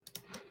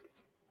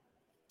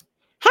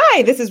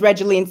Hi, this is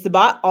Regeline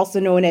Sabat, also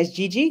known as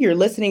Gigi. You're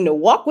listening to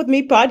Walk With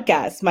Me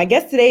podcast. My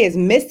guest today is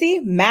Missy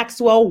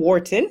Maxwell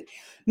Wharton.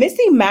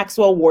 Missy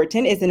Maxwell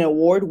Wharton is an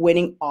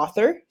award-winning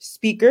author,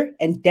 speaker,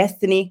 and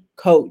destiny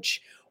coach.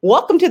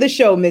 Welcome to the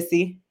show,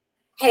 Missy.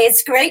 Hey,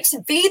 it's great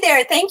to be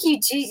there. Thank you,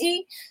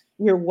 Gigi.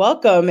 You're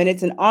welcome, and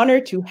it's an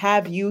honor to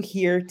have you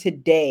here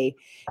today.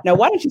 Now,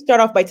 why don't you start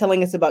off by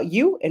telling us about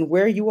you and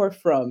where you are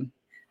from?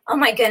 Oh,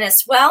 my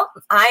goodness. Well,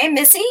 I am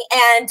Missy,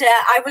 and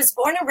I was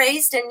born and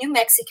raised in New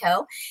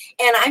Mexico,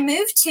 and I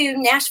moved to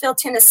Nashville,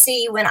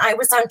 Tennessee when I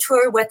was on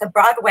tour with a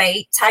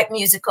Broadway-type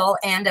musical,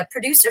 and a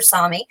producer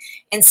saw me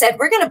and said,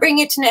 we're going to bring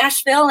it to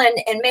Nashville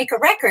and make a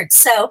record.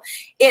 So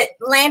it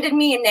landed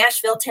me in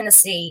Nashville,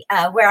 Tennessee,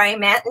 where I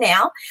am at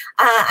now.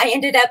 I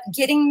ended up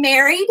getting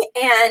married,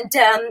 and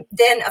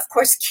then, of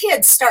course,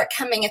 kids start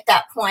coming at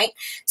that point.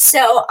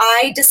 So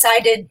I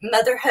decided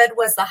motherhood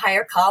was the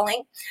higher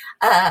calling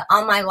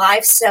on my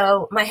life.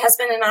 So my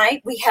husband and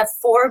I, we have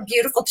 4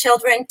 beautiful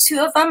children. 2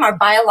 of them are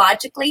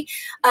biologically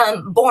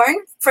born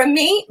from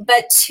me,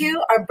 but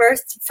 2 are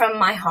birthed from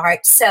my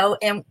heart. So,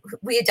 and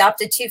we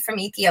adopted 2 from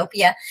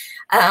Ethiopia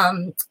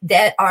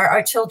that are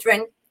our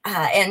children.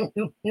 And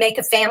make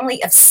a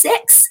family of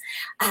 6.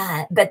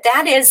 But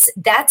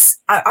that's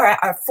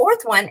our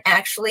 4th one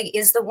actually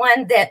is the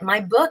one that my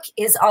book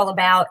is all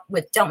about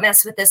with Don't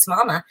Mess With This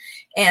Mama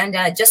and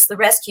just the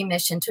rescue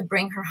mission to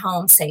bring her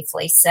home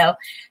safely. So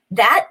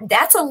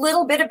that's a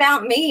little bit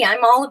about me.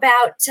 I'm all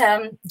about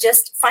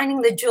just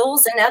finding the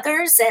jewels in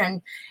others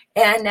and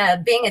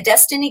being a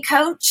destiny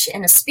coach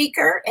and a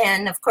speaker.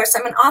 And of course,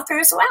 I'm an author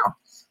as well.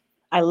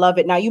 I love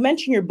it. Now, you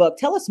mentioned your book.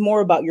 Tell us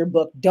more about your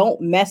book, Don't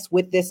Mess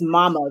With This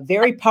Mama.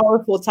 Very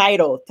powerful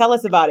title. Tell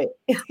us about it.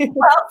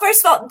 Well,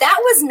 first of all, that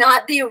was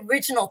not the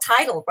original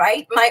title,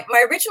 right? My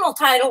original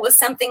title was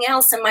something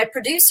else. And my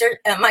producer,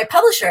 my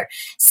publisher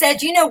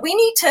said, you know, we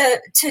need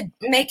to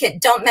make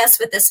it Don't Mess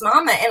With This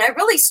Mama. And I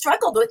really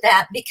struggled with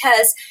that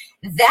because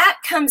that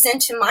comes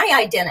into my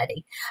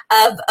identity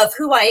of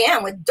who I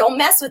am with Don't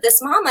Mess With This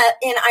Mama.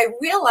 And I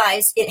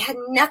realized it had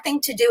nothing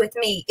to do with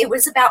me. It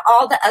was about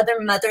all the other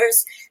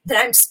mothers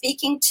that I'm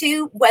speaking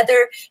to,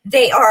 whether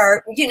they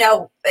are, you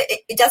know,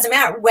 it doesn't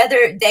matter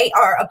whether they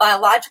are a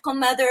biological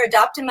mother,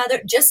 adopted mother,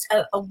 just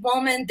a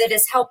woman that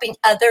is helping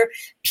other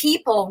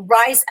people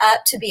rise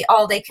up to be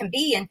all they can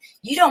be. And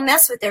you don't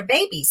mess with their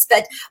babies.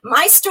 But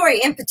my story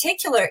in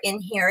particular in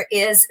here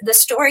is the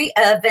story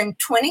of in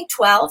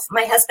 2012,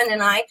 my husband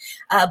and I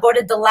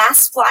boarded the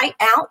last flight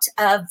out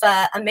of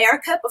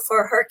America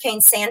before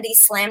Hurricane Sandy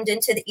slammed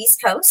into the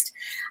East Coast.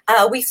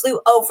 We flew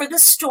over the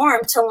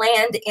storm to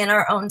land in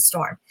our own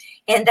storm.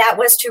 And that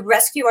was to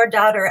rescue our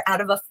daughter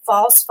out of a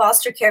false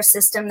foster care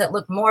system that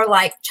looked more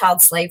like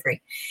child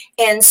slavery.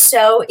 And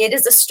so it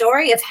is a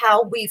story of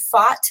how we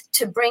fought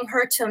to bring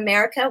her to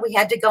America. We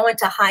had to go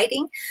into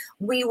hiding.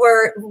 We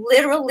were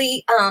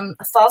literally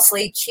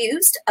falsely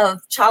accused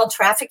of child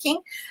trafficking.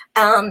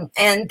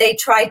 And they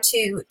tried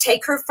to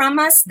take her from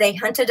us. They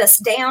hunted us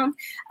down.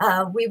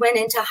 We went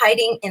into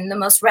hiding in the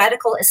most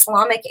radical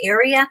Islamic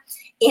area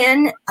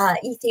in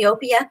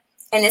Ethiopia.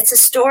 And it's a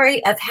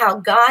story of how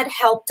God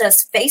helped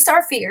us face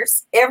our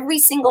fears. Every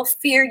single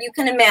fear you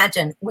can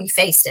imagine, we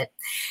faced it.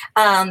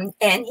 And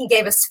he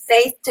gave us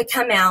faith to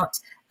come out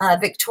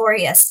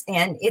victorious.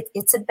 And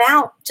it's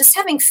about just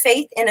having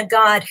faith in a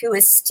God who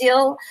is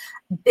still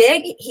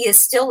big. He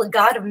is still a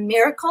God of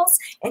miracles.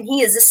 And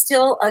he is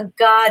still a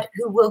God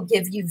who will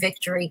give you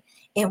victory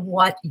in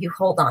what you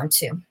hold on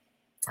to.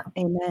 So.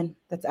 Amen.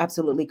 That's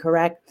absolutely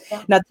correct.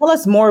 Yeah. Now, tell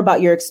us more about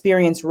your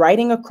experience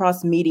writing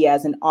across media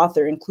as an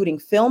author, including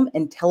film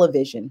and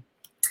television.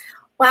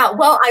 Wow.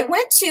 Well, I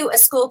went to a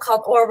school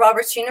called Oral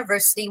Roberts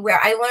University where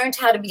I learned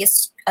how to be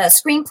a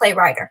screenplay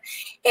writer.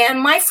 And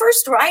my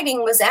first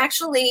writing was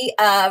actually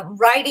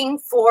writing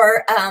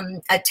for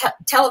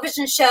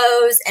television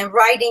shows and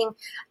writing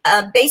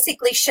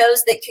basically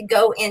shows that could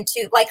go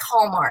into like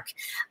Hallmark.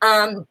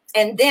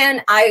 And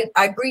then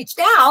I breached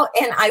out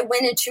and I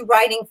went into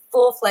writing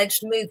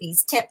full-fledged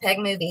movies, tent peg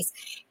movies.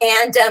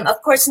 And of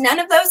course, none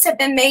of those have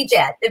been made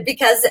yet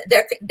because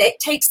it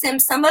takes them,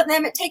 some of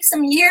them, it takes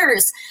them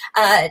years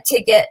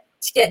to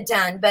get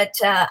done. But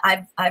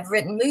I've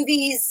written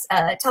movies,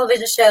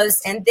 television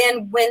shows. And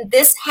then when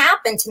this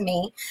happened to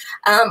me,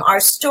 our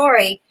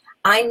story,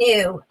 I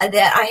knew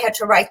that I had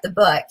to write the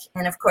book.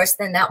 And of course,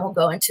 then that will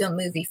go into a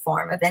movie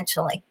form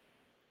eventually.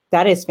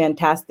 That is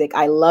fantastic.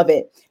 I love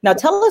it. Now,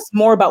 tell us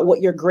more about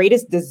what your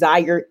greatest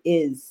desire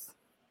is.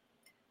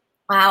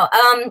 Wow.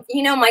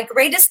 You know, my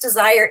greatest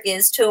desire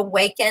is to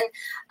awaken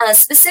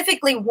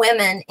specifically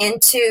women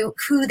into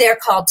who they're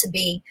called to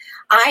be.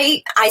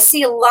 I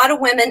see a lot of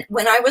women.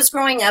 When I was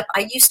growing up,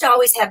 I used to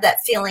always have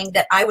that feeling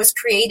that I was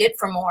created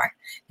for more,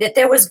 that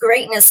there was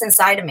greatness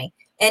inside of me.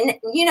 And,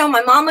 you know,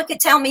 my mama could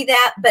tell me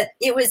that, but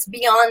it was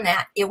beyond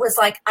that. It was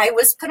like I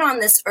was put on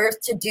this earth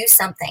to do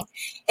something.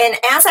 And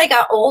as I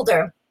got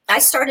older, I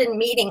started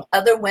meeting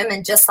other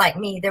women just like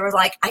me. They were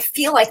like, I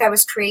feel like I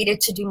was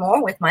created to do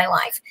more with my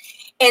life.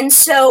 And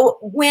so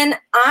when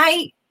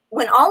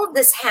all of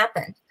this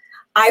happened,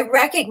 I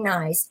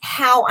recognized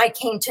how I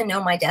came to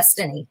know my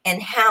destiny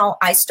and how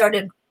I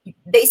started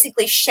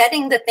basically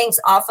shedding the things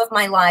off of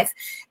my life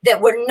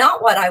that were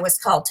not what I was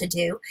called to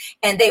do.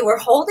 And they were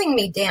holding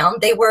me down.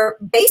 They were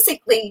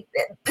basically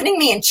putting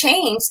me in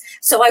chains.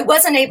 So I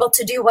wasn't able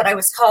to do what I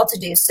was called to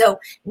do. So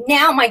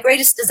now my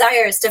greatest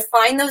desire is to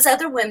find those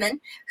other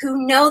women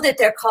who know that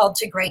they're called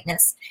to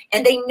greatness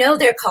and they know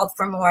they're called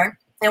for more.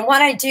 And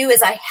what I do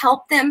is I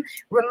help them,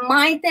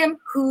 remind them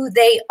who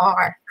they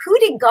are. Who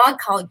did God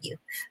call you?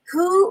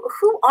 Who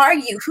are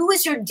you? Who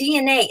is your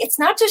DNA? It's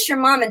not just your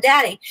mom and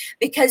daddy,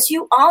 because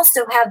you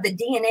also have the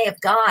DNA of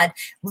God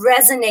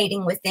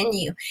resonating within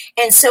you.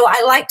 And so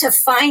I like to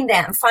find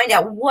that and find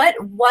out what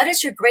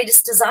is your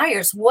greatest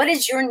desires? What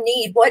is your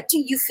need? What do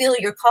you feel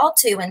you're called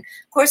to? And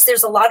of course,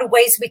 there's a lot of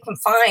ways we can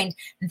find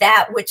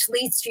that which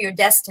leads to your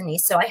destiny.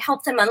 So I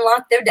help them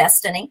unlock their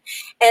destiny.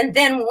 And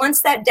then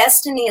once that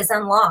destiny is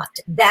unlocked,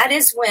 that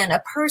is when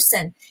a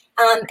person,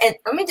 and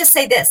let me just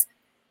say this,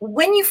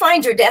 when you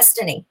find your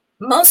destiny,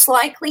 most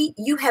likely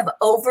you have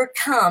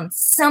overcome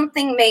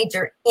something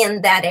major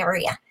in that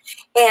area.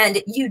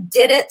 And you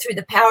did it through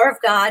the power of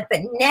God, but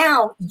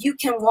now you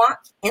can walk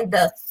in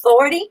the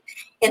authority,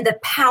 in the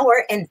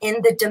power, and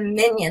in the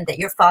dominion that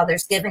your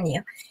Father's given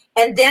you.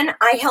 And then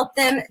I help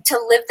them to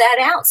live that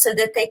out so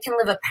that they can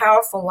live a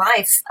powerful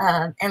life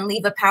and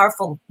leave a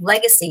powerful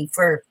legacy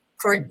for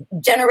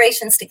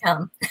generations to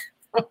come.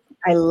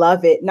 I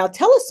love it. Now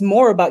tell us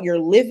more about your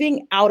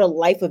living out a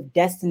life of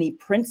destiny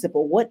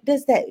principle. What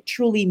does that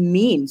truly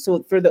mean?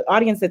 So for the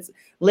audience that's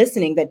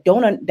listening that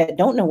don't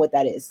know what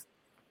that is.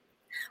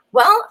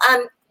 Well,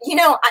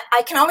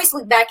 I can always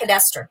look back at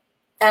Esther.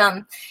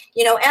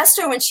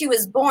 Esther, when she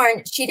was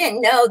born, she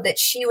didn't know that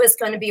she was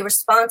going to be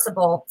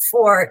responsible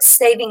for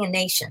saving a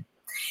nation.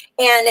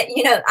 And,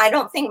 I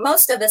don't think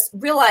most of us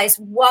realize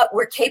what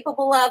we're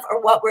capable of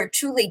or what we're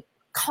truly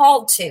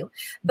called to,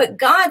 but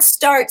God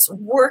starts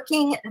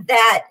working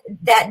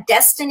that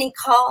destiny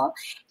call,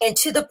 and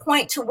to the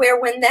point to where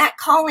when that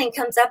calling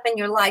comes up in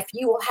your life,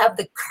 you will have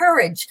the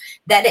courage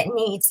that it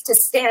needs to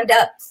stand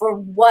up for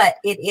what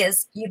it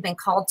is you've been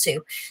called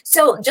to.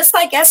 So just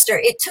like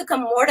Esther, it took a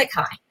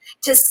Mordecai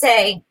to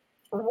say,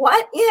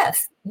 what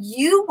if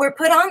you were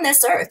put on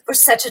this earth for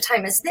such a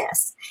time as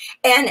this?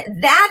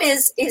 And that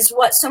is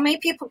what so many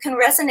people can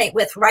resonate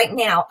with right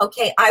now.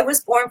 Okay, I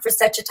was born for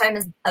such a time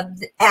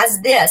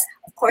as this.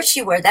 Of course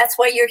you were. That's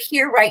why you're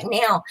here right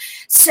now.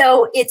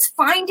 So it's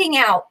finding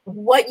out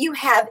what you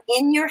have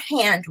in your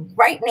hand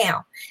right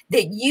now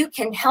that you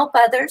can help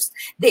others,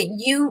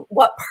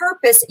 what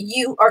purpose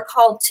you are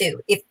called to.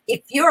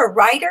 If you're a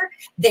writer,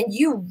 then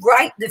you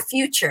write the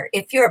future.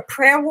 If you're a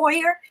prayer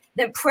warrior,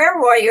 then prayer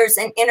warriors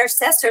and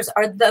intercessors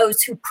are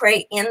those who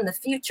pray in the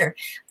future.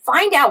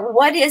 Find out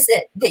what is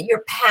it that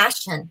your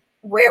passion,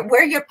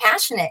 where you're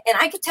passionate. And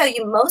I can tell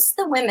you, most of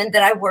the women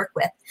that I work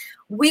with,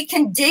 we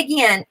can dig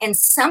in and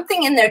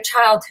something in their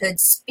childhood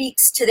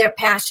speaks to their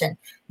passion.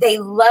 They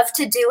love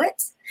to do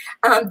it.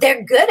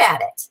 They're good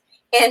at it.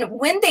 And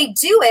when they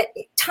do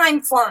it,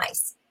 time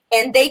flies.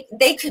 And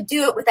they could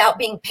do it without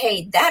being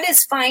paid. That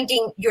is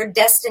finding your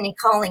destiny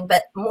calling.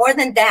 But more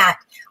than that,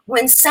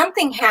 when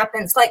something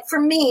happens, like for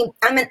me,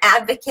 I'm an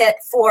advocate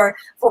for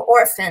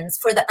orphans,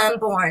 for the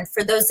unborn,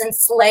 for those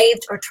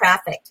enslaved or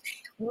trafficked.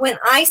 When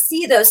I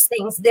see those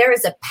things, there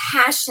is a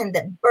passion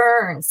that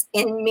burns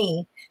in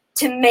me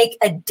to make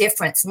a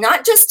difference,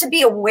 not just to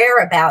be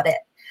aware about it,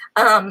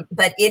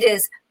 but it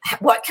is,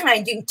 what can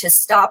I do to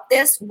stop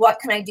this? What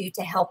can I do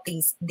to help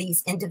these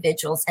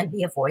individuals and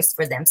be a voice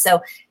for them?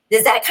 So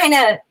does that kind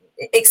of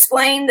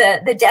explain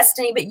the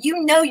destiny? But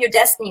your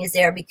destiny is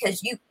there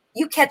because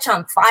you catch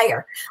on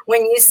fire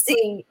when you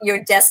see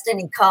your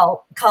destiny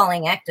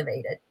calling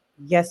activated.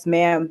 Yes,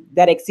 ma'am.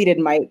 That exceeded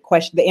my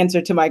question, the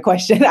answer to my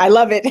question. I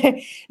love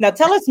it. Now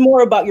tell us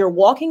more about your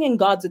walking in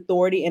God's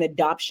authority and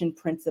adoption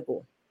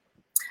principle.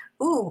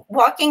 Ooh,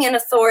 walking in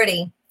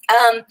authority.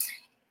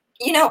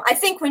 I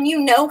think when you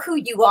know who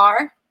you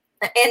are,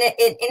 and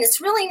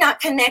it's really not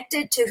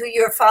connected to who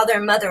your father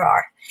and mother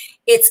are.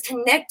 It's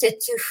connected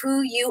to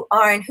who you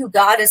are and who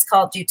God has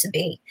called you to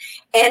be.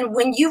 And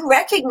when you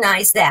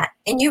recognize that,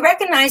 and you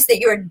recognize that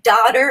you're a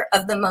daughter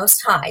of the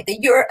Most High, that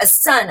you're a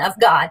son of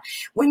God,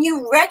 when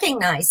you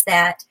recognize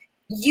that,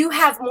 you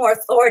have more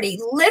authority.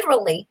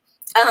 Literally,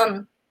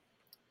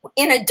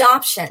 in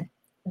adoption,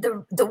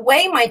 the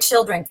way my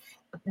children,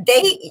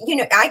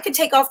 I could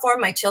take all four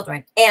of my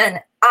children and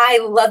I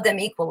love them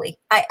equally.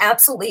 I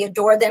absolutely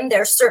adore them.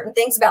 There are certain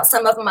things about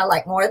some of them I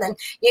like more than,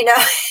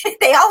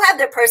 they all have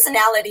their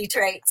personality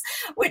traits,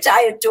 which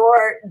I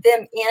adore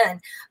them in.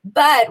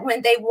 But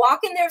when they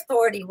walk in their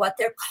authority, what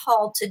they're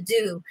called to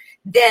do,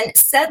 then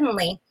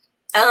suddenly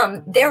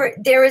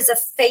there is a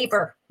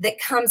favor that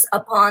comes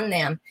upon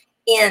them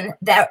in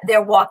that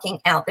they're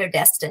walking out their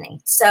destiny.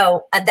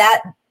 So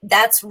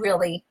that's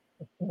really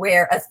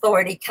where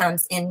authority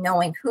comes in,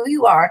 knowing who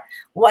you are,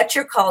 what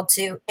you're called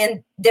to,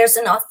 and there's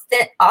an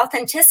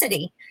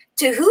authenticity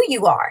to who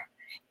you are.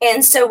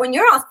 And so when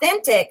you're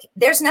authentic,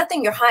 there's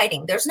nothing you're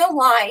hiding. There's no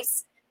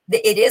lies.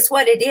 It is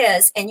what it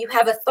is, and you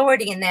have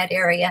authority in that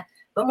area.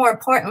 but more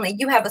importantly,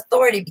 you have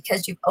authority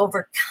because you've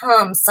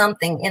overcome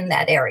something in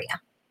that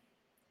area.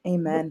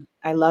 Amen.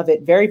 I love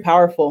it. Very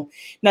powerful.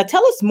 Now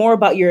tell us more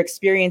about your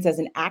experience as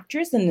an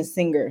actress and a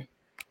singer.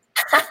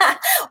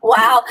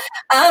 Wow.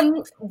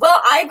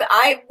 Well,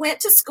 I went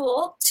to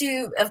school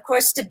to, of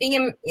course, to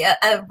be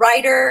a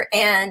writer,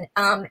 and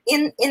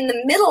in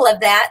the middle of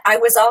that, I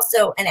was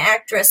also an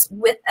actress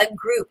with a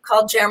group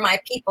called Jeremiah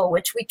People,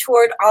 which we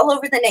toured all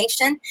over the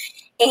nation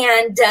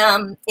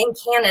and in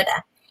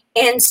Canada.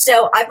 And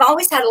so I've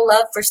always had a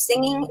love for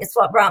singing. It's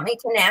what brought me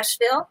to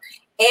Nashville,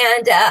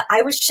 and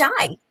I was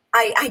shy.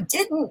 I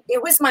didn't,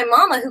 it was my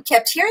mama who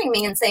kept hearing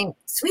me and saying,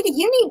 sweetie,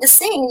 you need to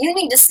sing, you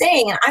need to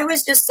sing. And I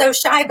was just so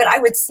shy, but I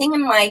would sing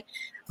in my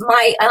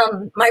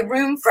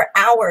room for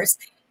hours.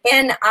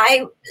 And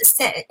I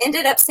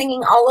ended up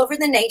singing all over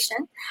the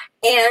nation.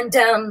 And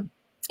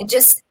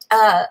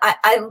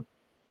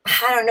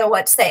I don't know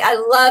what to say. I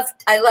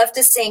love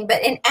to sing,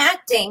 but in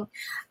acting,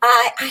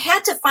 I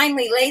had to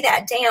finally lay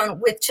that down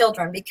with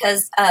children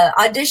because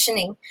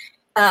auditioning,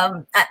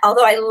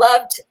 although I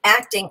loved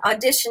acting,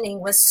 auditioning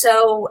was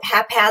so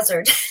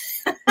haphazard.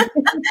 And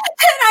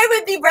I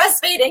would be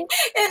breastfeeding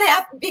and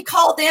have to be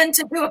called in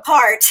to do a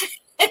part.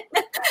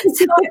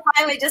 So I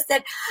finally just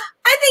said,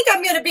 I think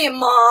I'm going to be a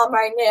mom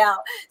right now.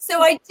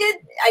 So I did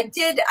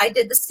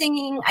the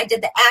singing, I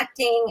did the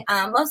acting,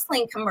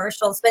 mostly in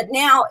commercials, but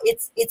now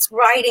it's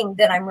writing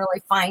that I'm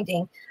really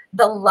finding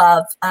the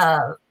love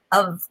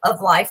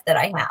of life that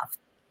I have.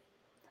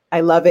 I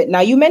love it.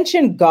 Now you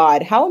mentioned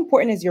God. How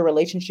important is your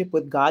relationship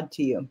with God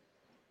to you?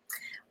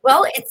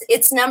 Well,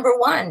 it's number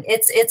one.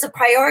 It's a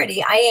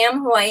priority. I am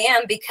who I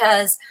am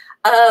because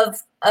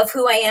of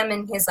who I am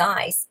in His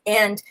eyes.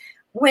 And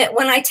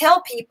when I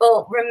tell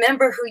people,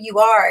 remember who you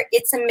are,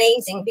 it's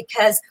amazing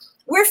because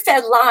we're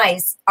fed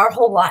lies our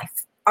whole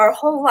life. Our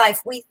whole life,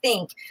 we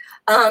think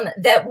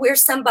that we're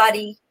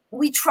somebody.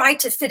 We try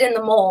to fit in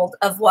the mold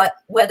of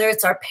whether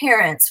it's our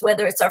parents,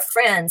 whether it's our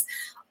friends,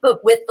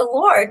 but with the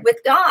Lord,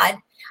 with God.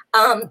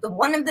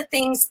 One of the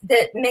things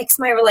that makes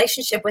my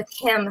relationship with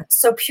Him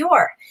so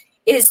pure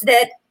is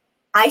that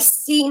I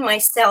see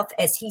myself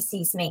as He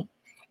sees me.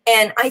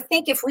 And I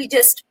think if we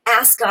just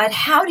ask God,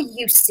 how do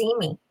you see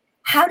me?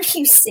 How do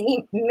you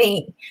see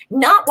me?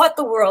 Not what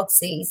the world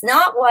sees,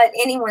 not what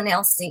anyone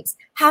else sees.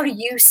 How do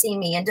you see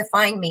me and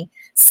define me?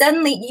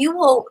 Suddenly you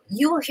will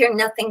hear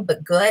nothing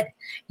but good.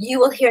 You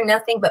will hear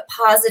nothing but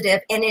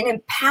positive, and it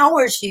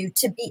empowers you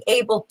to be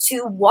able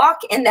to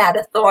walk in that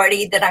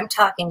authority that I'm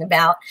talking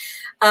about,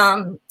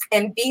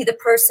 and be the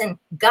person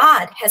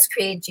God has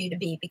created you to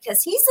be,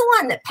 because He's the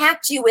one that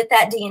packed you with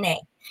that DNA.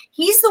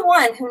 He's the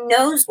one who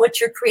knows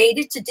what you're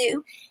created to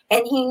do,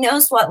 and He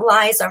knows what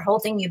lies are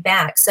holding you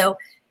back. So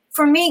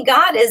for me,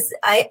 God is,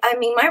 I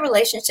mean, my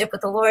relationship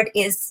with the Lord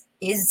is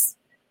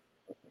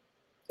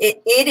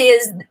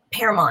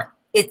paramount.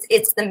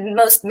 It's the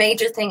most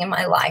major thing in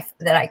my life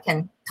that I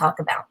can talk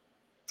about.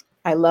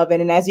 I love it.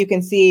 And as you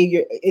can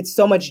see, it's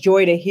so much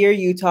joy to hear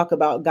you talk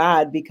about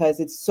God because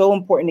it's so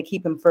important to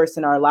keep Him first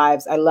in our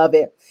lives. I love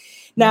it.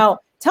 Now,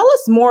 tell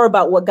us more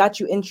about what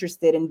got you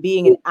interested in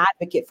being an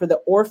advocate for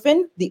the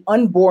orphan, the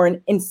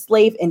unborn,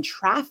 enslaved, and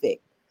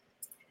trafficked.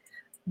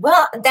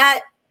 Well,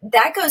 that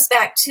goes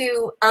back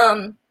to,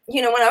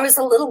 when I was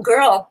a little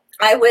girl,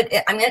 I'm going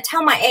to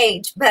tell my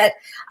age, but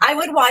I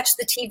would watch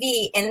the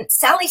TV and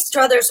Sally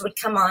Struthers would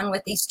come on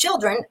with these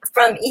children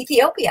from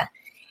Ethiopia.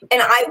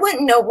 And I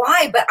wouldn't know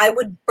why, but I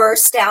would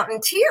burst out in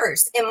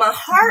tears and my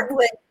heart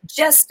would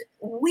just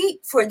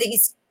weep for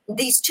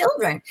these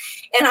children.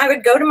 And I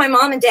would go to my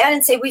mom and dad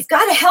and say, we've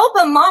got to help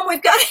them, Mom,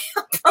 we've got to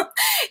help them.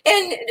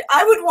 And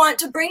I would want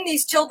to bring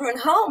these children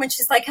home. And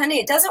she's like, honey,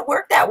 it doesn't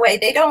work that way.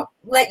 They don't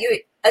let you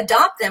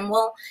adopt them.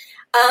 Well,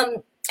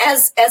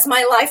 as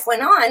my life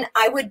went on,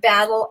 I would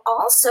battle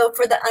also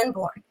for the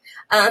unborn,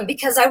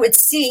 because I would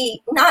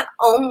see not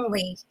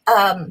only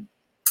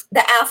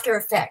the after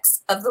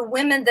effects of the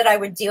women that I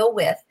would deal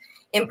with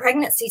in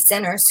pregnancy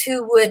centers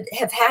who would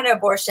have had an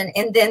abortion,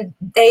 and then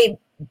they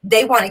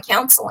wanted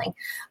counseling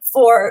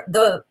for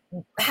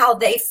how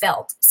they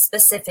felt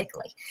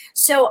specifically.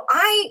 So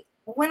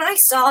when I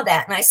saw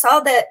that, and I saw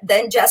the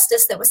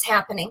injustice that was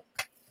happening,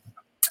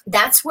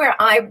 that's where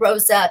I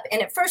rose up.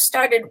 And it first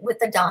started with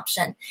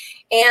adoption.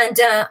 And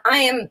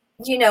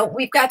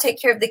we've got to take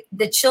care of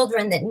the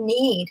children that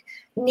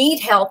need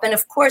help. And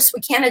of course,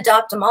 we can't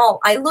adopt them all.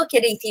 I look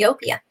at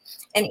Ethiopia.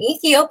 And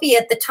Ethiopia,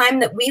 at the time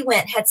that we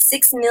went, had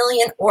 6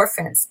 million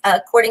orphans,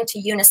 according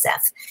to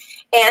UNICEF.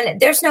 And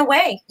there's no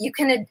way you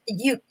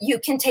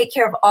can take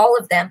care of all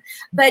of them.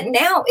 But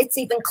now it's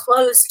even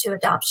closed to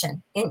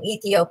adoption in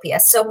Ethiopia.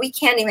 So we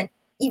can't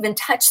even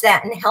touch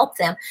that and help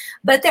them.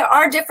 But there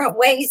are different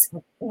ways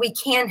we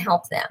can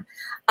help them.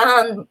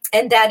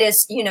 And that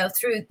is,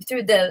 through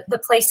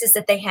the places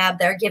that they have.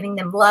 They're giving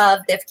them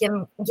love. They're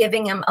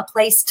giving them a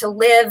place to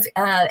live,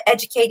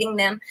 educating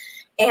them.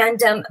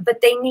 And but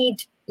they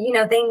need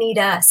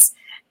us.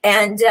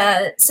 And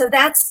so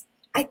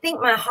I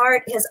think my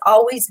heart has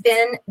always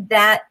been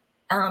that,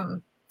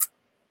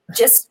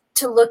 just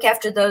to look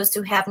after those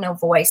who have no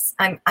voice.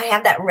 I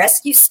have that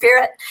rescue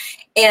spirit,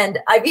 And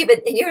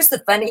here's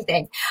the funny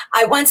thing.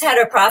 I once had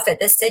a prophet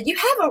that said, you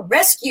have a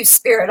rescue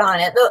spirit on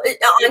you.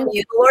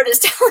 The Lord is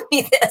telling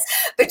me this,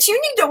 but you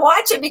need to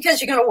watch it because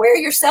you're going to wear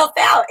yourself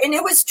out. And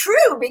it was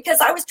true,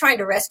 because I was trying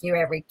to rescue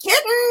every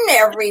kitten,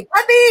 every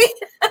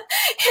puppy,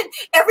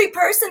 every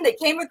person that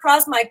came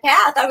across my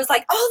path. I was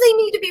like, oh,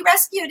 they need to be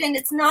rescued. And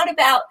it's not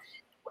about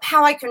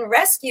how I can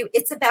rescue.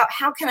 It's about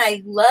how can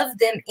I love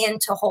them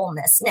into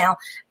wholeness. Now,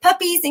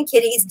 puppies and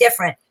kitties,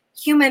 different.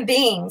 Human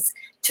beings,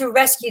 to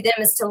rescue them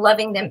is to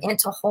loving them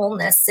into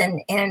wholeness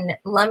and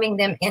loving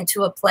them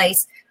into a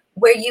place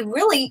where you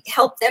really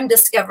help them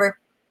discover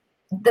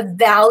the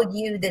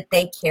value that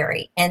they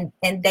carry, and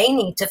they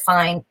need to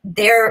find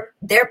their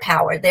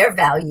power, their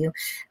value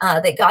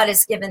that God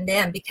has given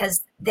them,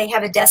 because they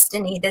have a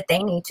destiny that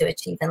they need to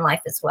achieve in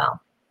life as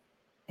well.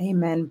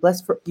 Amen.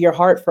 Bless your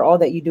heart for all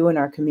that you do in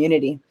our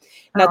community.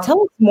 Now,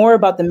 tell us more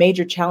about the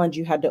major challenge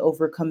you had to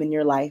overcome in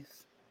your life.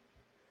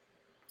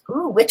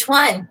 Ooh, which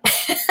one?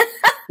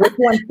 Which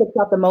one sticks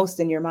out the most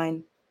in your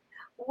mind?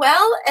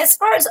 Well, as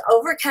far as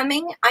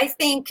overcoming, I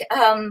think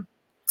one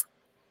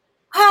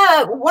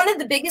of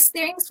the biggest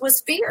things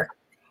was fear.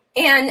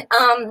 And,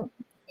 I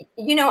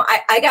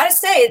got to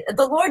say,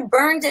 the Lord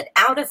burned it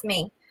out of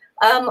me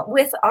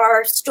with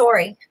our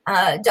story,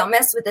 Don't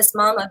Mess With This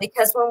Mama,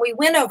 because when we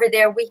went over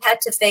there, we had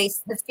to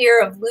face the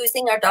fear of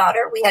losing our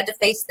daughter. We had to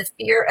face the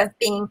fear of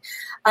being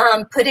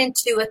put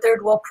into a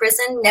third world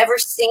prison, never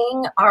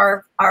seeing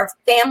our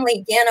family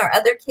again, our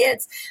other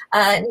kids,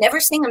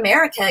 never seeing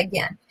America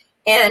again.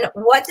 And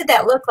what did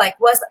that look like?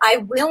 Was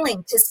I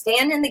willing to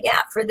stand in the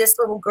gap for this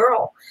little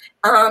girl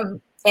and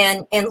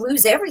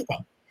lose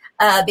everything?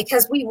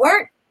 Because we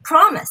weren't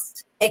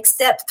promised,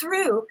 except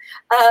through,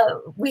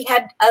 we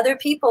had other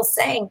people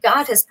saying,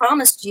 God has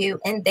promised you,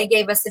 and they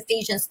gave us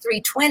Ephesians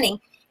 3:20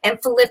 and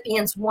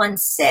Philippians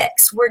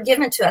 1:6 were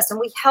given to us.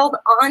 And we held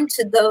on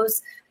to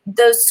those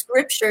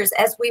scriptures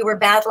as we were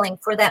battling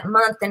for that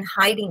month and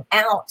hiding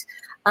out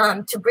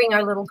to bring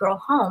our little girl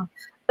home.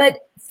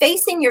 But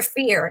facing your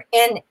fear,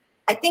 and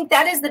I think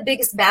that is the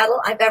biggest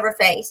battle I've ever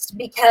faced,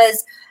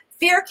 because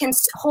fear can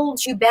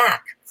hold you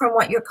back from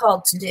what you're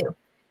called to do.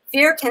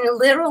 Fear can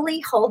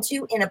literally hold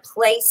you in a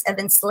place of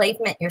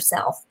enslavement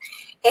yourself.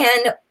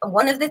 And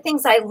one of the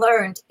things I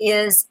learned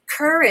is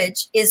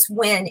courage is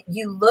when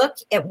you look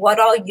at what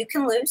all you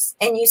can lose,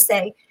 and you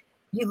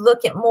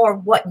look at more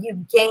what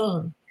you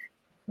gain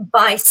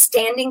by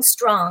standing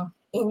strong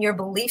in your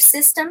belief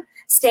system,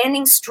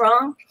 standing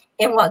strong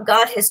in what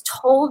God has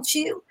told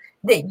you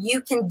that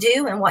you can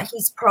do and what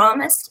he's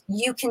promised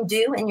you can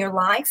do in your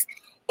life.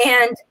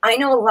 And I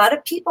know a lot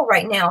of people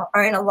right now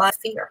are in a lot of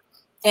fear.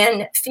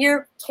 And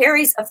fear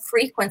carries a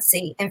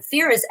frequency, and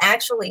fear is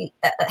actually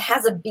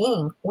has a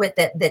being with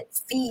it that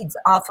feeds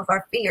off of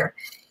our fear.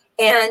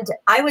 And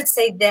I would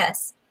say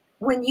this: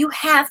 when you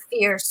have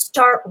fear,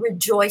 start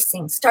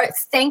rejoicing, start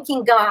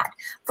thanking God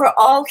for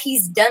all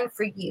he's done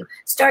for you.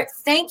 Start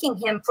thanking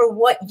him for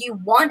what you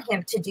want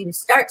him to do.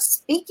 Start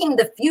speaking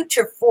the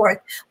future forth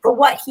for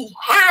what he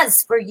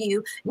has for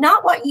you,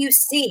 not what you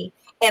see.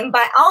 And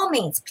by all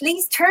means,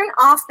 please turn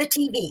off the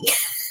TV.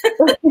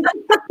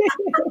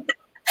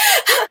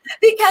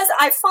 Because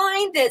I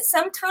find that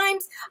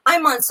sometimes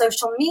I'm on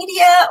social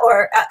media,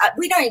 or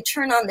we don't even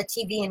turn on the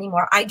TV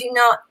anymore. I do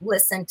not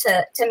listen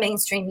to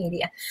mainstream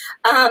media.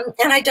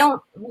 And I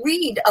don't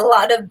read a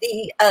lot of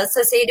the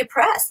Associated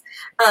Press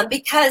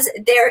because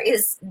there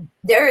is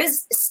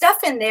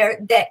stuff in there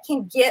that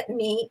can get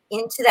me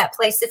into that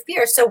place of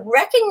fear. So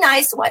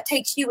recognize what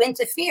takes you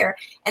into fear.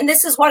 And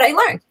this is what I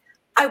learned.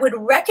 I would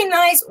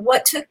recognize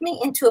what took me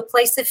into a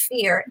place of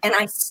fear, and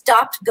I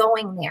stopped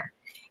going there.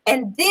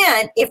 And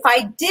then if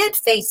I did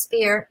face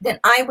fear,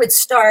 then I would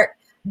start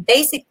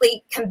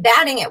basically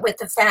combating it with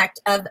the fact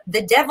of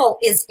the devil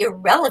is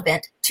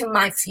irrelevant to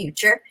my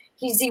future.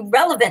 He's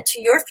irrelevant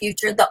to your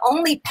future. The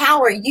only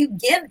power you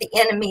give the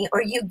enemy,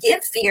 or you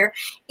give fear,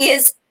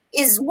 is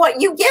what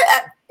you give.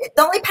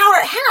 The only power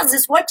it has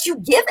is what you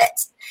give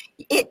it.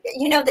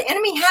 The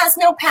enemy has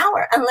no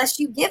power unless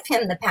you give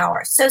him the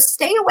power. So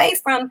stay away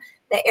from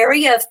the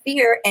area of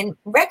fear and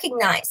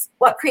recognize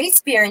what creates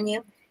fear in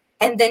you,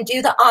 and then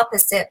do the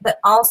opposite, but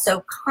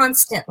also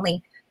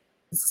constantly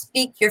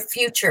speak your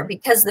future,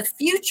 because the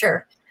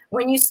future,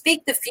 when you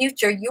speak the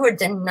future, you are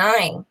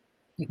denying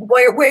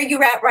where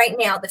you're at right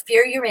now, the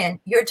fear you're in,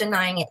 you're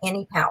denying it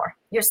any power.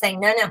 You're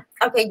saying, no,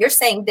 okay, you're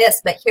saying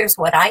this, but here's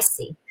what I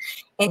see.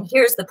 And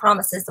here's the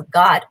promises of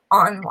God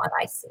on what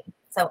I see.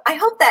 So I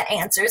hope that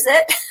answers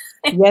it.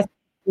 Yes,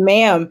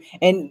 ma'am.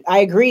 And I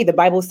agree. The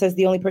Bible says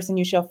the only person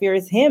you shall fear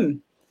is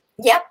him.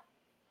 Yep.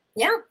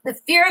 Yeah, the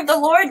fear of the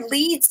Lord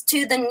leads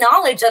to the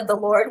knowledge of the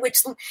Lord, which,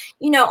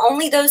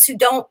 only those who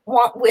don't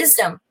want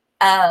wisdom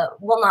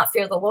will not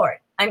fear the Lord.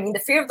 I mean, the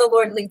fear of the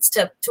Lord leads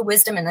to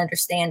wisdom and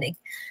understanding.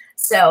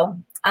 So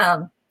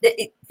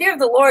the fear of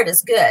the Lord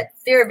is good.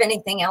 Fear of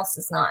anything else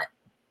is not.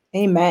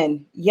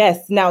 Amen.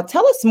 Yes. Now,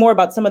 tell us more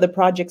about some of the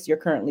projects you're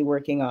currently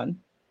working on.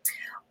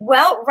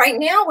 Well, right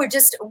now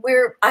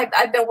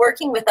I've been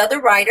working with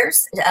other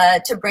writers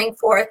to bring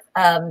forth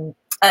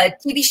a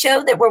TV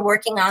show that we're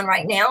working on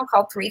right now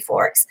called Three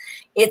Forks.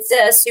 It's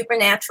a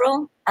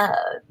supernatural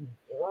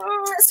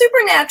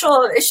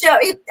show.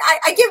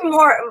 I give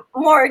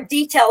more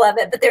detail of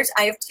it, but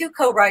I have 2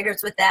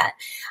 co-writers with that.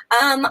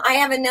 I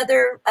have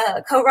another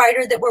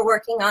co-writer that we're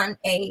working on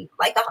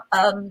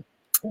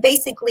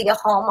basically a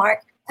Hallmark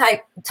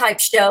type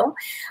show.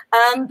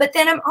 But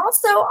then I'm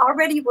also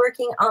already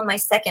working on my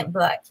second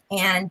book,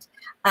 and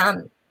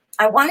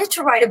I wanted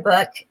to write a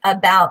book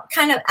about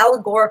kind of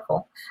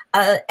allegorical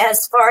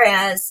as far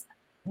as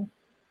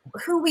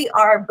who we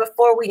are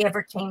before we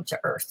ever came to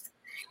Earth,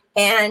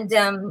 and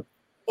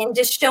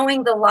just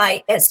showing the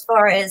light as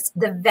far as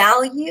the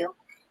value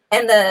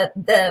and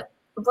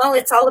well,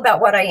 it's all about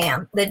what I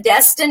am, the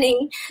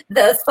destiny,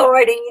 the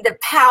authority, the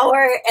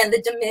power, and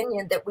the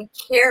dominion that we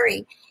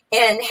carry,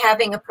 and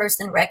having a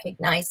person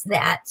recognize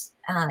that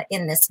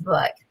in this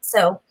book.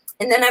 So,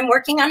 and then I'm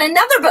working on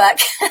another book.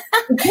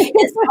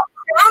 It's called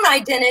Crown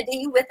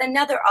Identity, with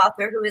another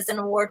author who is an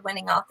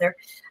award-winning author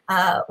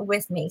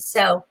with me.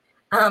 So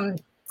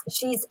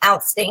she's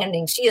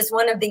outstanding. She is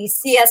one of the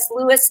C.S.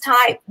 Lewis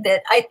type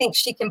that I think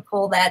she can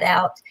pull that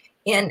out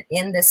in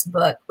this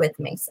book with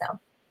me. So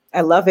I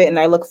love it. And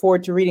I look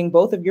forward to reading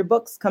both of your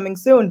books coming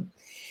soon.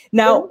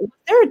 Now, was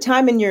there a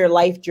time in your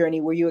life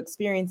journey where you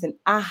experienced an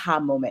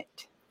aha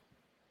moment?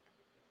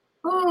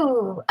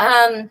 Ooh,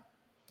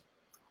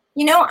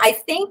 I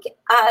think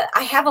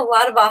I have a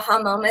lot of aha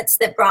moments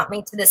that brought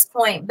me to this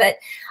point, but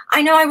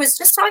I know I was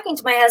just talking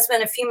to my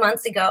husband a few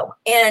months ago,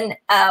 and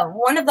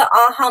one of the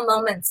aha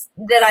moments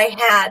that I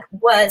had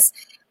was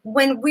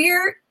when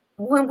we're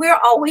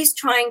always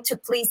trying to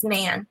please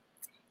man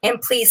and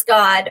please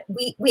God,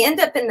 we end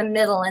up in the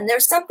middle. And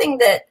there's something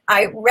that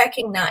I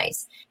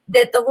recognize,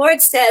 that the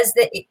Lord says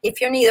that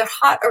if you're neither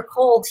hot or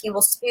cold, he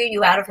will spew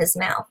you out of his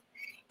mouth.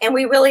 And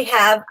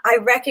I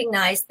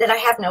recognize that I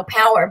have no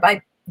power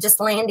by just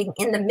landing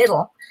in the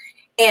middle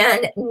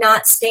and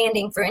not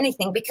standing for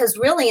anything, because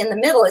really in the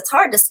middle, it's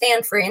hard to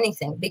stand for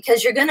anything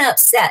because you're going to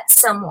upset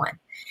someone.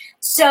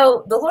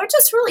 So the Lord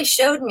just really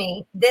showed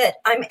me that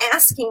I'm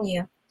asking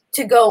you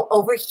to go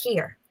over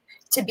here,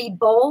 to be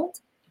bold,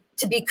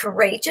 to be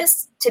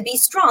courageous, to be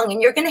strong.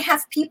 And you're going to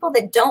have people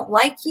that don't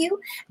like you.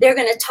 They're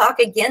going to talk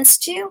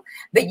against you,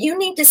 but you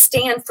need to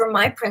stand for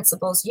my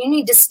principles. You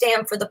need to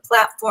stand for the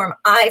platform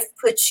I've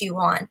put you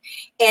on.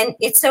 And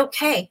it's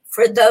okay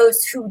for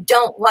those who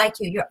don't like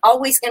you. You're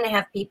always going to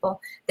have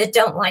people that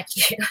don't like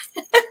you.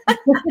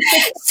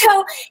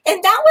 So,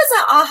 and that was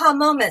an aha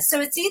moment. So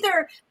it's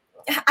either,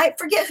 I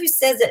forget who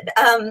says it.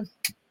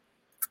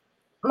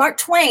 Mark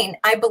Twain,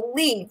 I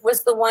believe,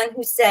 was the one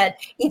who said,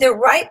 either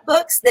write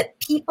books that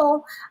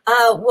people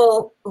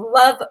will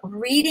love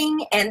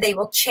reading and they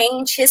will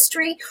change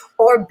history,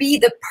 or be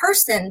the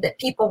person that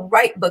people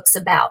write books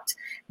about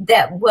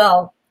that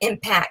will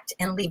impact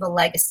and leave a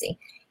legacy.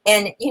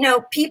 And,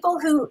 people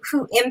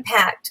who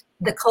impact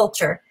the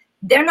culture,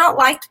 they're not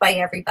liked by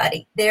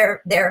everybody.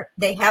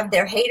 They have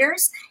their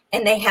haters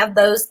and they have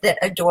those that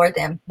adore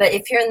them. But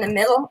if you're in the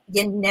middle,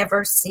 you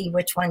never see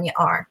which one you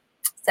are.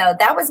 So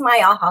that was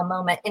my aha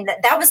moment, and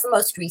that was the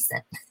most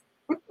recent.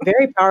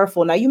 Very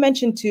powerful. Now, you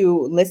mentioned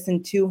to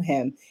listen to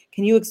him.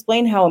 Can you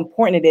explain how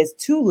important it is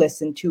to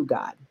listen to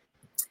God?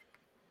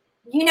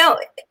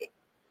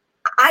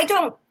 I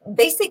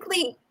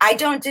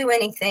don't do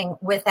anything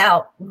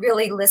without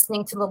really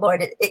listening to the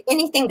Lord.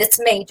 Anything that's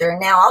major.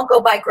 Now, I'll go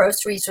buy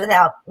groceries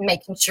without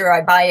making sure I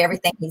buy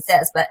everything he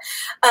says. But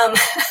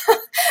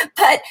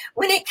but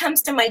when it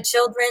comes to my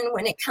children,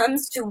 when it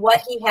comes to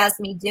what he has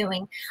me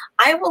doing,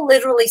 I will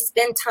literally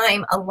spend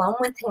time alone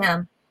with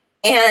him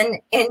and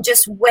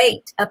just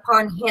wait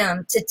upon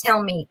him to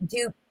tell me,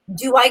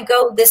 do I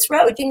go this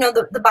road?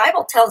 The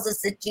Bible tells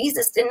us that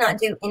Jesus did not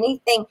do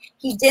anything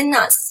he did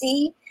not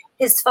see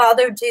his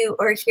father do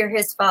or hear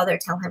his father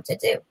tell him to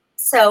do.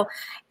 So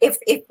if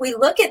we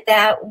look at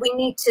that, we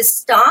need to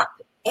stop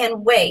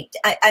and wait.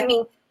 I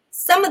mean,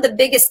 some of the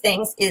biggest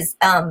things is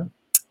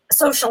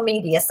social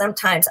media.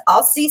 Sometimes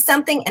I'll see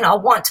something and I'll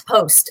want to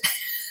post.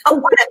 I'll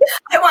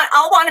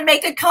want to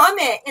make a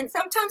comment. And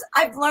sometimes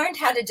I've learned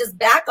how to just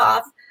back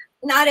off.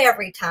 Not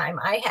every time.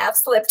 I have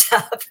slipped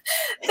up,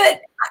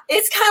 but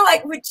it's kind of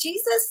like, would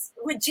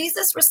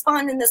Jesus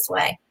respond in this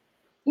way?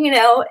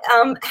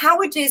 How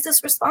would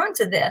Jesus respond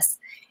to this?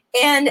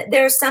 And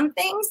there are some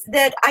things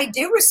that I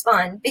do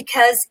respond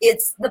because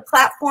it's the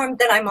platform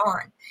that I'm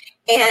on,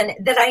 and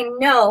that I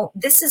know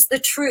this is the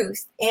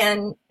truth.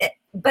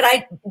 But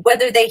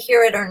whether they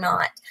hear it or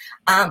not,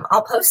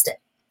 I'll post it.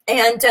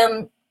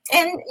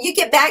 And you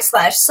get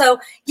backslash. So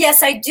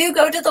yes, I do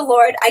go to the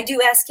Lord. I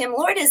do ask him,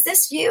 Lord, is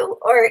this you,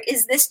 or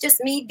is this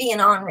just me being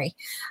ornery?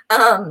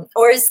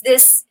 Or is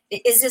this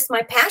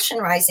my passion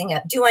rising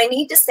up? Do I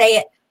need to say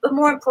it? But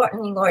more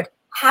importantly, Lord,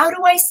 how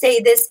do I say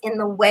this in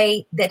the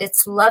way that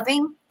it's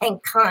loving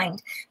and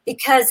kind?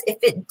 Because if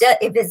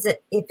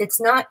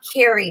it's not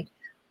carried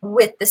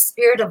with the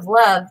spirit of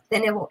love,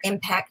 then it will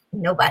impact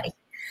nobody.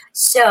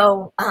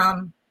 So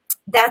I'm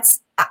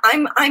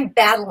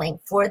battling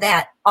for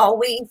that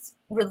always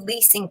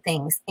releasing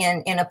things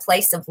in a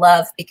place of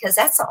love, because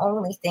that's the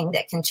only thing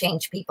that can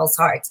change people's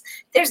hearts.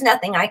 There's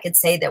nothing I could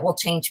say that will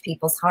change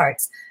people's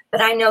hearts,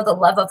 but I know the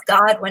love of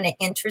God, when it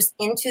enters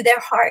into their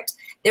heart,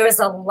 there is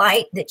a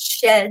light that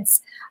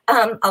sheds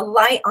a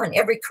light on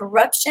every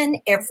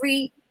corruption,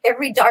 every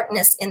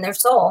darkness in their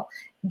soul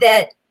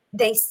that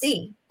they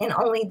see, and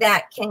only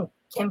that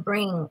can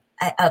bring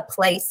a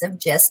place of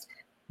just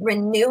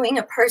renewing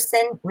a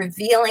person,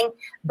 revealing,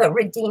 but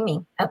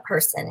redeeming a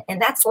person. And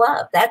that's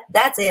love.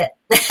 That's it.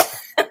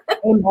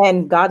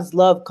 Amen. God's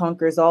love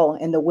conquers all,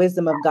 and the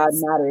wisdom of God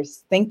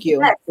matters. Thank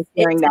you for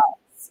sharing that.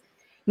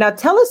 Now,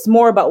 tell us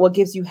more about what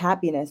gives you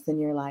happiness in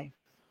your life.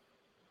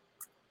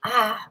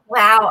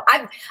 Wow.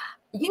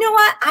 You know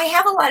what? I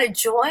have a lot of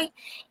joy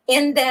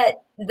in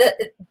that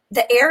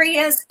the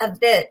areas of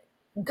that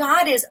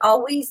God is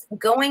always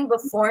going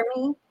before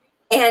me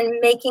and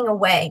making a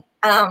way.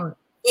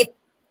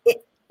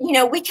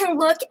 We can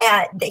look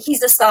at that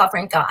He's a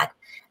sovereign God.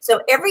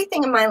 So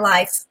everything in my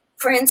life,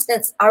 for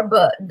instance, our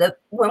book,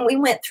 when we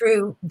went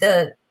through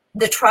the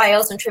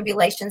trials and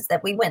tribulations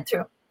that we went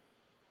through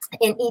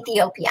in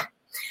Ethiopia,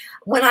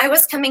 when I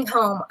was coming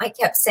home, I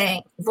kept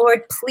saying,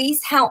 Lord,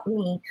 please help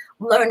me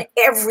learn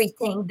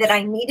everything that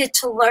I needed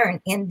to learn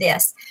in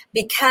this,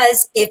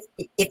 because if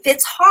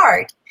it's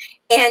hard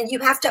and you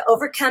have to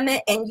overcome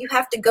it and you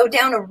have to go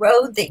down a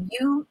road that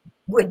you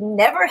would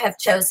never have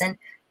chosen,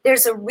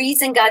 there's a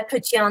reason God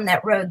put you on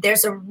that road.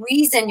 There's a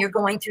reason you're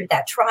going through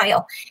that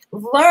trial.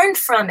 Learn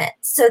from it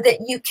so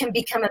that you can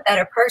become a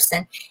better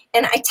person.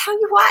 And I tell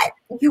you what,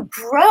 you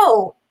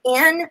grow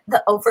in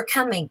the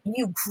overcoming.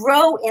 You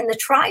grow in the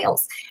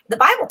trials. The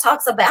Bible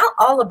talks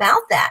all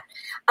about that.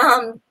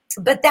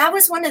 But that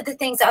was one of the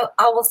things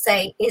I will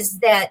say, is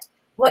that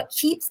what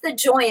keeps the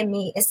joy in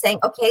me is saying,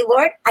 okay,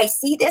 Lord, I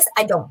see this.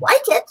 I don't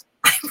like it.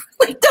 I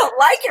really don't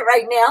like it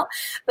right now,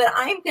 but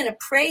I'm going to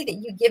pray that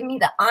you give me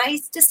the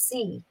eyes to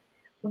see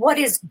what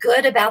is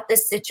good about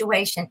this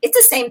situation. It's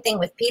the same thing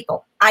with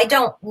people. I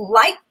don't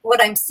like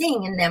what I'm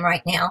seeing in them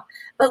right now,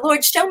 but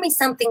Lord, show me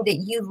something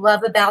that you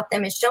love about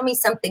them and show me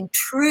something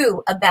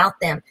true about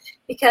them.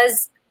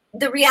 Because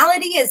the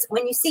reality is,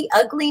 when you see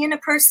ugly in a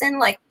person,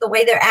 like the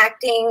way they're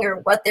acting or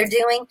what they're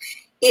doing,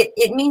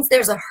 it means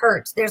there's a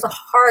hurt. There's a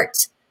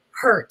heart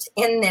hurt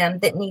in them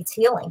that needs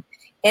healing.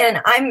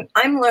 And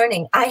I'm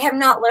learning. I have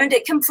not learned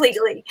it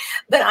completely,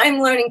 but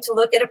I'm learning to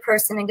look at a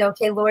person and go,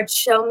 okay, Lord,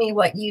 show me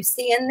what you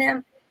see in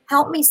them.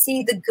 Help me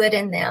see the good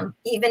in them,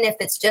 even if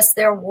it's just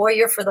they're a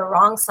warrior for the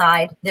wrong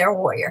side. They're a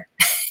warrior.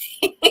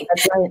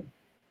 That's right.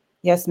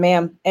 Yes,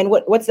 ma'am. And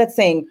what's that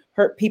saying?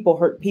 Hurt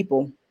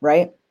people,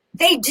 right?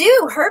 They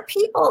do hurt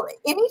people.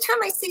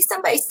 Anytime I see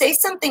somebody say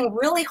something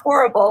really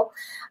horrible,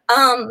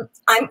 I'm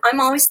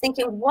always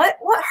thinking, what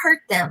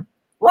hurt them?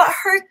 What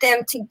hurt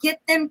them to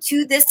get them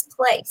to this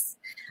place?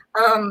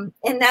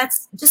 And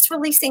that's just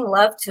releasing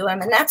love to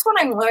them. And that's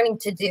what I'm learning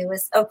to do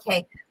is,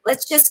 okay,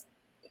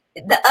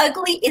 the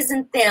ugly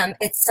isn't them.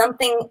 It's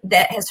something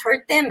that has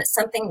hurt them. It's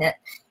something that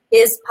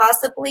is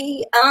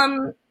possibly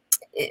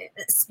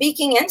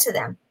speaking into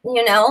them,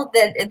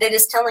 that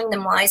is telling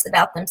them lies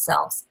about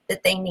themselves,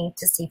 that they need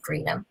to see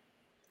freedom.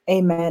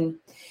 Amen.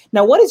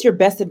 Now, what is your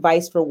best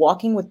advice for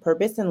walking with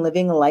purpose and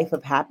living a life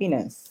of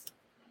happiness?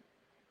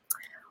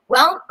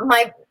 Well,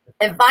 my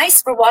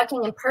advice for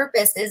walking in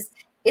purpose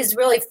is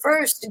really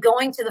first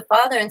going to the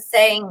Father and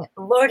saying,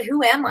 Lord,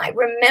 who am I?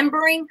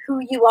 Remembering who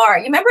you are.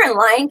 You remember in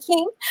Lion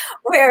King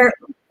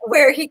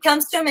where he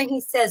comes to him and he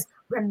says,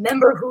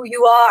 remember who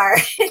you are.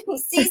 He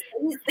sees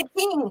he's the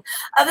king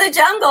of the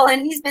jungle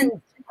and he's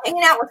been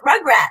hanging out with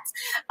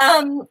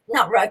Rugrats.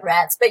 Not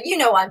Rugrats, but you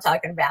know what I'm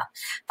talking about.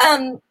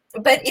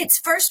 But it's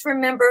first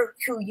remember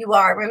who you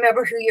are.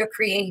 Remember who you're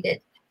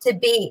created to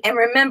be, and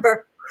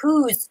remember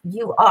whose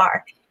you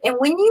are. And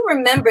when you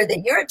remember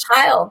that you're a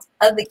child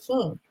of the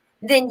King,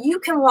 then you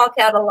can walk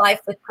out a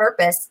life with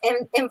purpose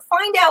and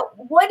find out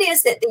what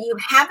is it that you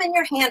have in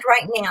your hand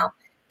right now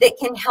that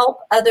can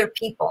help other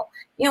people.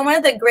 One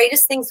of the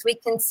greatest things we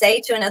can say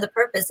to another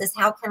person is,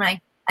 how can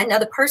I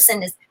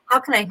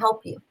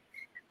help you?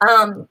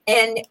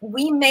 And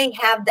we may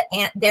have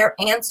their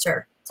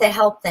answer to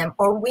help them,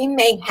 or we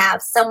may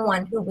have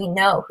someone who we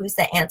know who's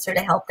the answer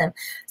to help them.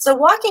 So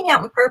walking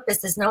out in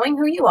purpose is knowing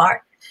who you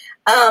are,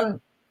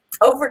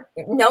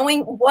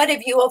 knowing what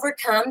have you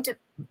overcome,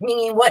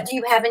 meaning what do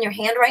you have in your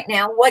hand right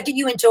now? What do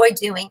you enjoy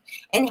doing?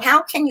 And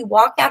how can you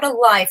walk out a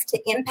life to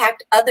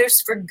impact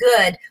others for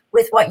good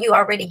with what you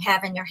already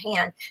have in your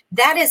hand?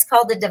 That is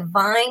called the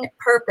divine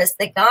purpose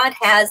that God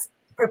has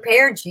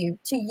prepared you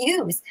to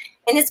use.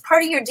 And it's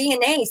part of your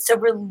DNA. So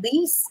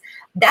release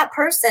that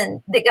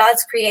person that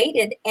God's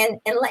created and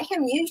let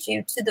him use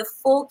you to the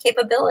full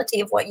capability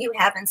of what you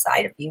have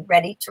inside of you,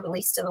 ready to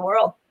release to the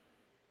world.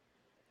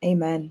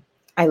 Amen.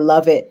 I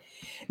love it.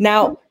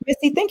 Now,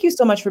 Missy, thank you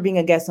so much for being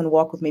a guest on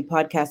Walk With Me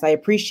podcast. I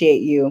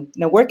appreciate you.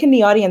 Now, where can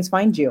the audience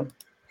find you?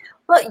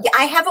 Well,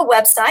 I have a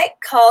website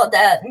called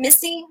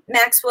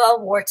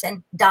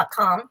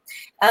MissyMaxwellWharton.com.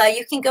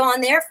 You can go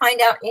on there,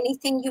 find out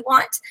anything you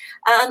want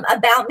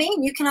about me.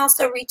 And you can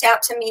also reach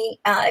out to me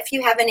if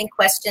you have any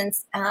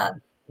questions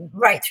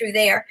right through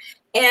there.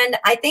 And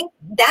I think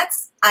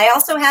I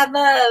also have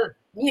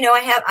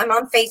I'm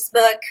on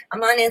Facebook,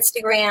 I'm on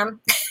Instagram.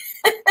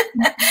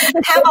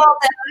 Have all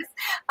those.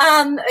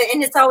 And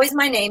it's always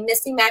my name,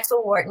 Missy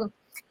Maxwell Wharton.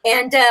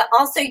 And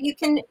also you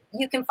can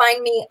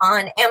find me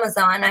on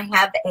Amazon. I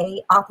have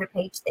a author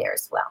page there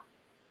as well.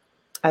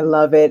 I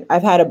love it.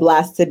 I've had a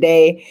blast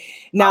today.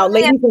 Now,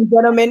 ladies and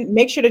gentlemen,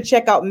 make sure to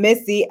check out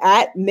Missy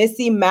at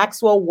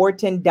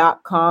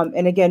MissyMaxwellWharton.com.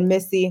 And again,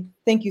 Missy,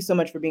 thank you so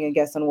much for being a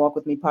guest on Walk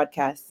With Me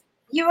podcast.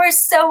 You are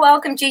so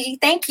welcome, Gigi.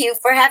 Thank you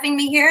for having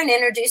me here and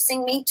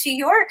introducing me to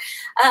your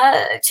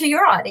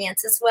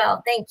audience as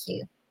well. Thank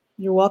you.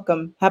 You're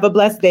welcome. Have a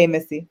blessed day,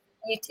 Missy.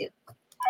 You too.